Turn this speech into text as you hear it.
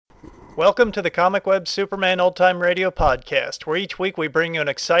Welcome to the Comic Web Superman Old Time Radio podcast, where each week we bring you an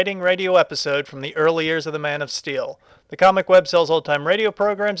exciting radio episode from the early years of the Man of Steel. The Comic Web sells old-time radio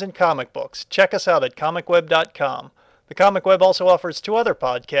programs and comic books. Check us out at comicweb.com. The Comic Web also offers two other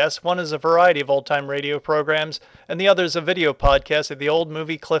podcasts. One is a variety of old-time radio programs, and the other is a video podcast of the old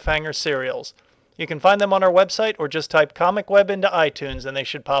movie cliffhanger serials. You can find them on our website or just type Comic Web into iTunes and they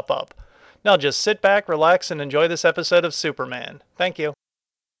should pop up. Now just sit back, relax, and enjoy this episode of Superman. Thank you.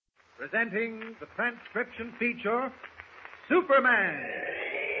 Presenting the transcription feature, Superman.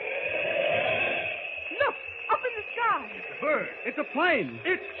 Look, up in the sky. It's a bird. It's a plane.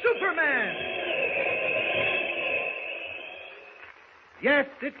 It's Superman. Yes,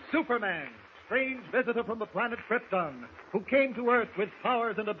 it's Superman, strange visitor from the planet Krypton, who came to Earth with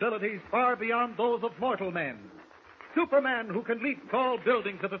powers and abilities far beyond those of mortal men. Superman who can leap tall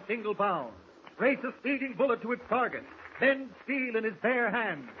buildings at a single bound, race a speeding bullet to its target, bend steel in his bare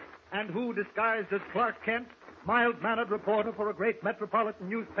hands, and who, disguised as Clark Kent, mild-mannered reporter for a great metropolitan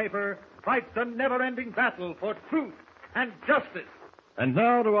newspaper, fights a never-ending battle for truth and justice. And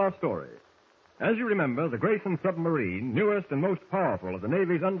now to our story. As you remember, the Grayson submarine, newest and most powerful of the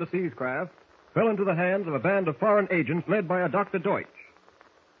Navy's underseas craft, fell into the hands of a band of foreign agents led by a Dr. Deutsch.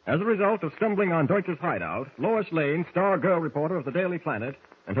 As a result of stumbling on Deutsch's hideout, Lois Lane, star girl reporter of the Daily Planet,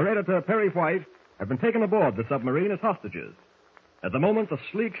 and her editor, Perry White, have been taken aboard the submarine as hostages. At the moment, the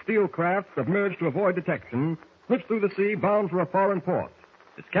sleek steel craft, submerged to avoid detection, slips through the sea bound for a foreign port.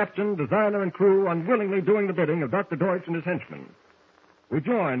 Its captain, designer, and crew unwillingly doing the bidding of Dr. Deutsch and his henchmen. We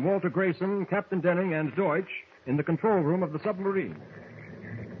join Walter Grayson, Captain Denning, and Deutsch in the control room of the submarine.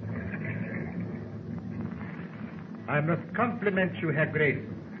 I must compliment you, Herr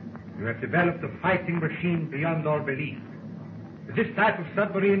Grayson. You have developed a fighting machine beyond all belief. With this type of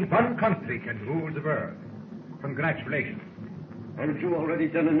submarine, one country can rule the world. Congratulations. Haven't you already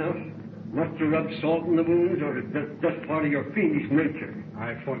done enough? Not to rub salt in the wounds, or is that just part of your fiendish nature?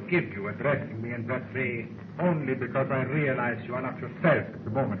 I forgive you addressing me in that way only because I realize you are not yourself at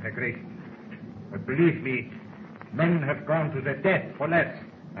the moment, Herr Grayson. But believe me, men have gone to their death for less.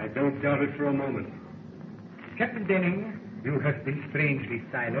 I don't doubt it for a moment. Captain Denning, you have been strangely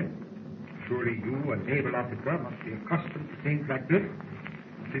silent. Surely you, a naval officer, must be accustomed to things like this.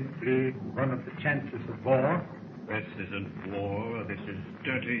 Simply one of the chances of war. This isn't war. This is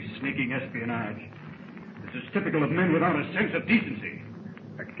dirty, sneaking espionage. This is typical of men without a sense of decency.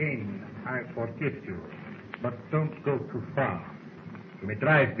 Again, I forgive you, but don't go too far. You may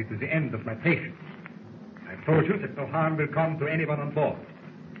drive me to the end of my patience. I told you that no harm will come to anyone on board.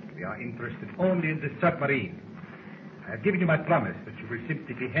 We are interested only in the submarine. I have given you my promise that you will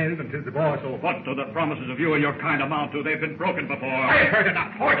simply be held until the war is over. What do the promises of you and your kind amount to? They've been broken before. I heard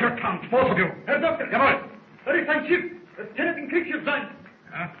enough. Hold your tongues, both of you. Herr Doktor, jawohl. Da ist ein Schiff. Das kann ein Kriegsschiff sein.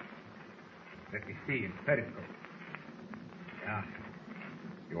 Let me see in periscope. Yeah,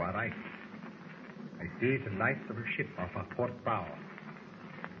 you are right. I see the lights of a ship off our port bow.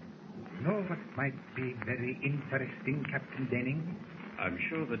 You know what might be very interesting, Captain Denning? I'm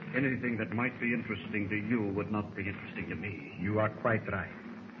sure that anything that might be interesting to you would not be interesting to me. You are quite right.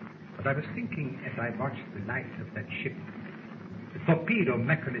 But I was thinking as I watched the lights of that ship, the torpedo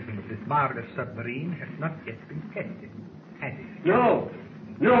mechanism of this marvelous submarine has not yet been tested, has it? No!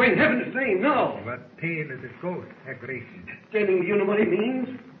 No, in heaven's name, no! You are pale as a ghost, Herr Grayson. Denning, do you know what he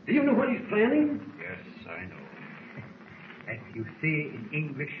means? Do you know what he's planning? Yes, I know. As you say in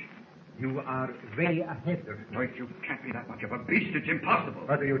English, you are way ahead of me. Dwight, you can't be that much of a beast. It's impossible.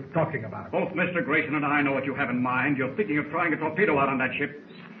 What are you talking about? Both Mr. Grayson and I know what you have in mind. You're thinking of trying a torpedo out on that ship.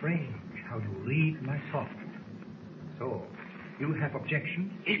 Strange how you read my thoughts. So, you have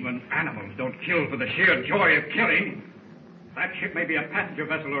objections? Even animals don't kill for the sheer joy of killing. That ship may be a passenger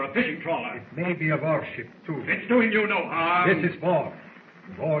vessel or a fishing trawler. It may be a warship, too. It's doing you no harm. This is war.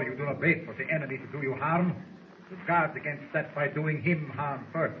 In war, you do not wait for the enemy to do you harm. You guard against that by doing him harm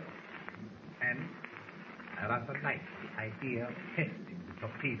first. And I rather like the idea of testing the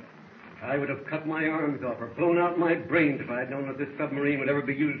torpedo. I would have cut my arms off or blown out my brains if I had known that this submarine would ever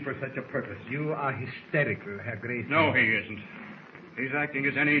be used for such a purpose. You are hysterical, Herr Grayson. No, he isn't. He's acting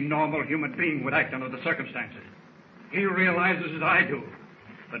as any normal human being would act under the circumstances. He realizes, as I do,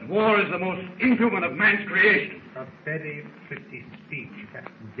 that war is the most inhuman of man's creation. A very pretty speech,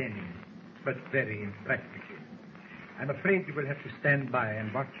 Captain Denning, but very impractical. I'm afraid you will have to stand by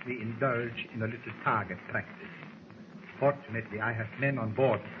and watch me indulge in a little target practice. Fortunately, I have men on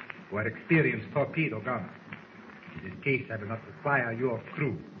board who are experienced torpedo gunners. In this case, I will not require your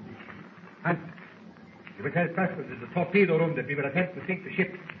crew. And you will tell Prescott in the torpedo room that we will attempt to sink the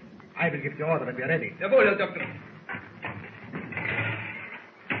ship. I will give the order when we are ready. Jawohl, Herr Doktor.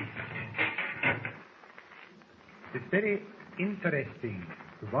 It's very interesting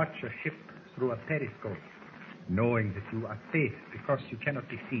to watch a ship through a periscope, knowing that you are safe because you cannot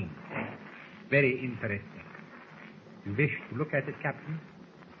be seen. Very interesting. You wish to look at it, Captain?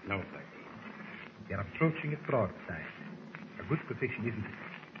 No, Blackie. They're approaching it broadside. A good position, isn't it?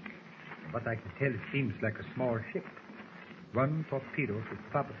 From what I can tell, it seems like a small ship. One torpedo should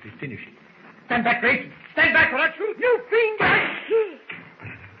probably finish it. Stand back, Grayson! Stand back, or I'll shoot! You fiend!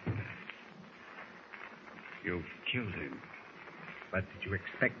 You've killed him. What did you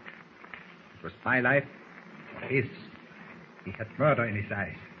expect? It was my life or his. He had murder in his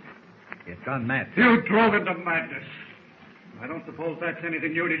eyes. He had gone mad. You drove him to madness. I don't suppose that's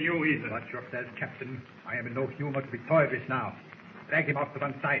anything new to you either. Watch yourself, Captain. I am in no humor to be toyed with now. Drag him off to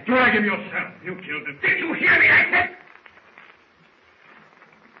one side. Drag him yourself. You killed him. Did you hear me? I said...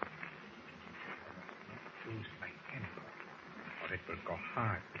 Choose my temper, or it will go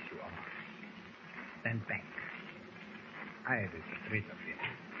hard with you all. Stand back. I will get rid of him.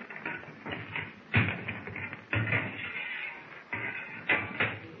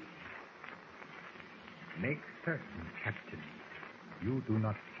 Make certain, Captain, you do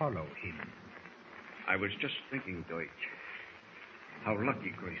not follow him. I was just thinking, Deutsch, how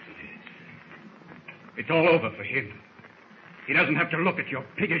lucky Grayson is. It's all over for him. He doesn't have to look at your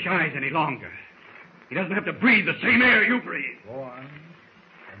piggish eyes any longer. He doesn't have to breathe the same air you breathe. Go on.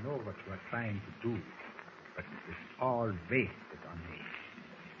 I know what you are trying to do, but it is all wasted on me.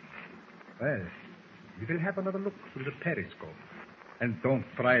 Well, we will have another look through the periscope. And don't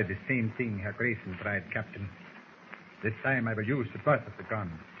try the same thing Herr Grayson tried, Captain. This time I will use the butt of the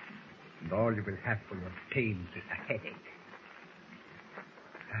gun. And all you will have for your pains is a headache.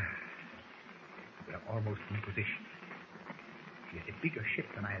 We are almost in position. She is a bigger ship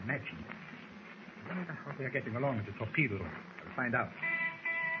than I imagined. I wonder how they are getting along with the torpedo room. I'll find out.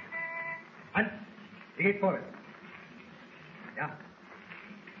 Hans, take it forward. Yeah.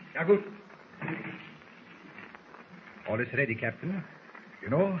 Yeah, good. All is ready, Captain. You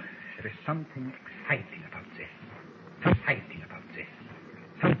know, there is something exciting about this. Exciting about this.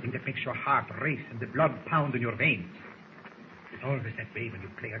 Something that makes your heart race and the blood pound in your veins. It's always that way when you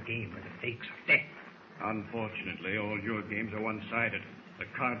play a game where the stakes are death. Unfortunately, all your games are one-sided. The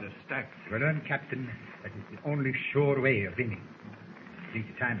cards are stacked. You will learn, Captain, that is the only sure way of winning. I think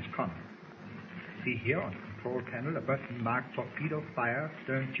the time has come. See here on the control panel a button marked torpedo fire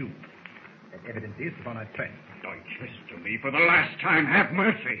stern tube. That evidently is the one I pressed. Deutsch, listen to me. For the last time, have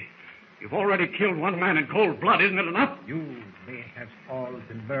mercy. You've already killed one man in cold blood. Isn't it enough? You may have all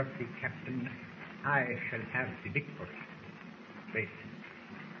the mercy, Captain. I shall have the victory. Wait.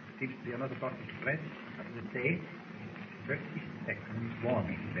 Seems to be another button to press. What does it say? 30 seconds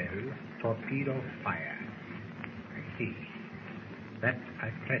warning bell. Torpedo fire. I see. That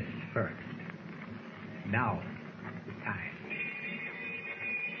I pressed first. Now, the time.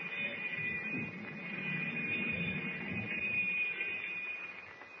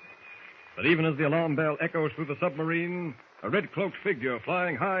 But even as the alarm bell echoes through the submarine, a red-cloaked figure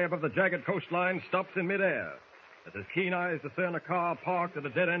flying high above the jagged coastline stops in midair as his keen eyes discern a car parked at a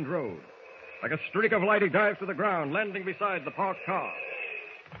dead-end road. Like a streak of light, he dives to the ground, landing beside the parked car.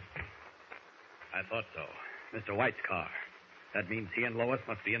 I thought so. Mr. White's car. That means he and Lois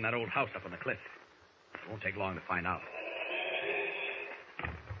must be in that old house up on the cliff. It won't take long to find out.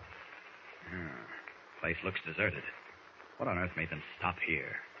 Place looks deserted. What on earth made them stop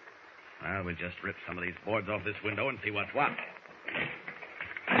here? Well, we'll just rip some of these boards off this window and see what's what.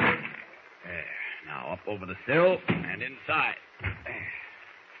 There. Now up over the sill and inside.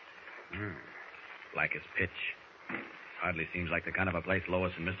 There. Black as pitch. Hardly seems like the kind of a place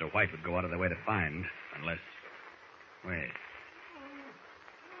Lois and Mr. White would go out of their way to find, unless... Wait.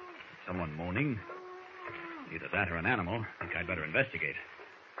 Someone moaning? Either that or an animal. I think I'd better investigate.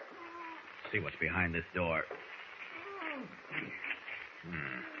 See what's behind this door.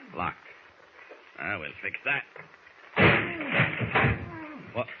 Locked. We'll fix that.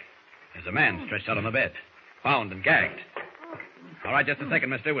 What? There's a man stretched out on the bed. Bound and gagged. All right, just a second,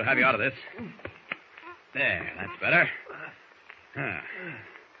 mister. We'll have you out of this. There, that's better. I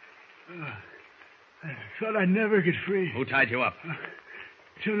thought I'd never get free. Who tied you up?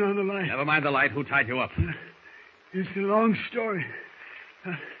 Turn on the light. Never mind the light. Who tied you up? It's a long story.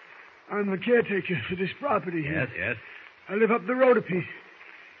 I'm the caretaker for this property here. Yes. I live up the road a piece.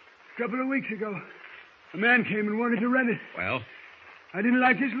 A couple of weeks ago, a man came and wanted to rent it. Well? I didn't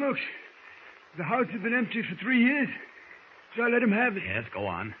like his looks. The house had been empty for 3 years, so I let him have it. Yes, go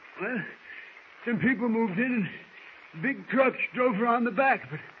on. Well, some people moved in and big trucks drove around the back,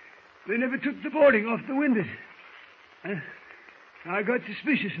 but they never took the boarding off the windows. I got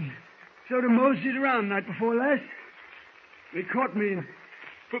suspicious and sort of moseyed around night before last. They caught me and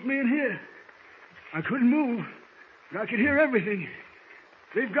put me in here. I couldn't move, but I could hear everything.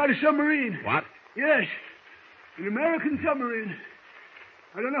 They've got a submarine. What? Yes, an American submarine.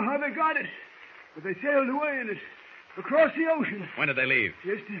 I don't know how they got it, but they sailed away in it, across the ocean. When did they leave?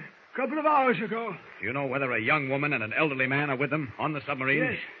 Just a couple of hours ago. Do you know whether a young woman and an elderly man are with them on the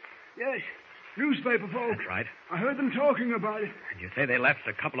submarine? Yes. Newspaper folk. That's right. I heard them talking about it. And you say they left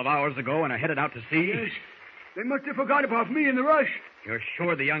a couple of hours ago and are headed out to sea? Yes. They must have forgot about me in the rush. You're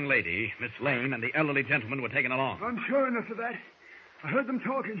sure the young lady, Miss Lane, and the elderly gentleman were taken along? I'm sure enough of that. I heard them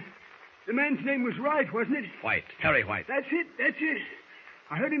talking. The man's name was Wright, wasn't it? White. Terry White. That's it.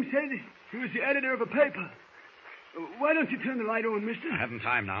 I heard him say that he was the editor of a paper. Why don't you turn the light on, mister? I haven't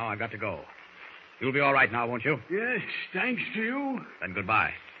time now. I've got to go. You'll be all right now, won't you? Yes, thanks to you. Then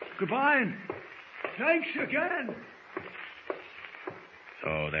goodbye. Goodbye, and thanks again.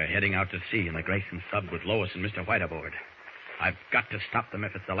 So they're heading out to sea in the Grayson sub with Lois and Mr. White aboard. I've got to stop them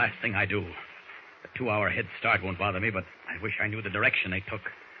if it's the last thing I do. The 2-hour head start won't bother me, but I wish I knew the direction they took.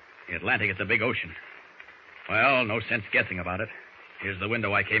 The Atlantic is a big ocean. Well, no sense guessing about it. Here's the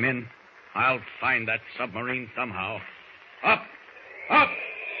window I came in. I'll find that submarine somehow. Up,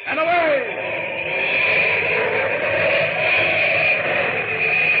 and away!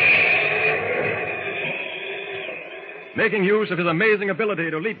 Making use of his amazing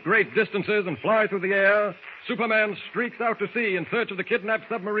ability to leap great distances and fly through the air, Superman streaks out to sea in search of the kidnapped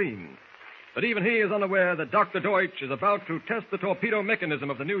submarine. But even he is unaware that Dr. Deutsch is about to test the torpedo mechanism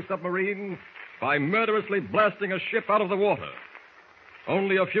of the new submarine by murderously blasting a ship out of the water.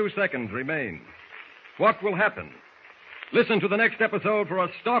 Only a few seconds remain. What will happen? Listen to the next episode for a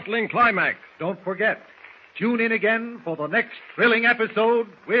startling climax. Don't forget, tune in again for the next thrilling episode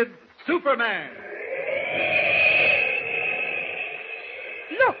with Superman.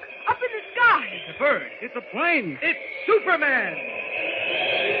 Look, up in the sky. It's a bird. It's a plane. It's Superman.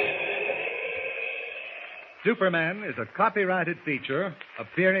 Superman is a copyrighted feature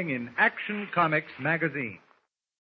appearing in Action Comics magazine.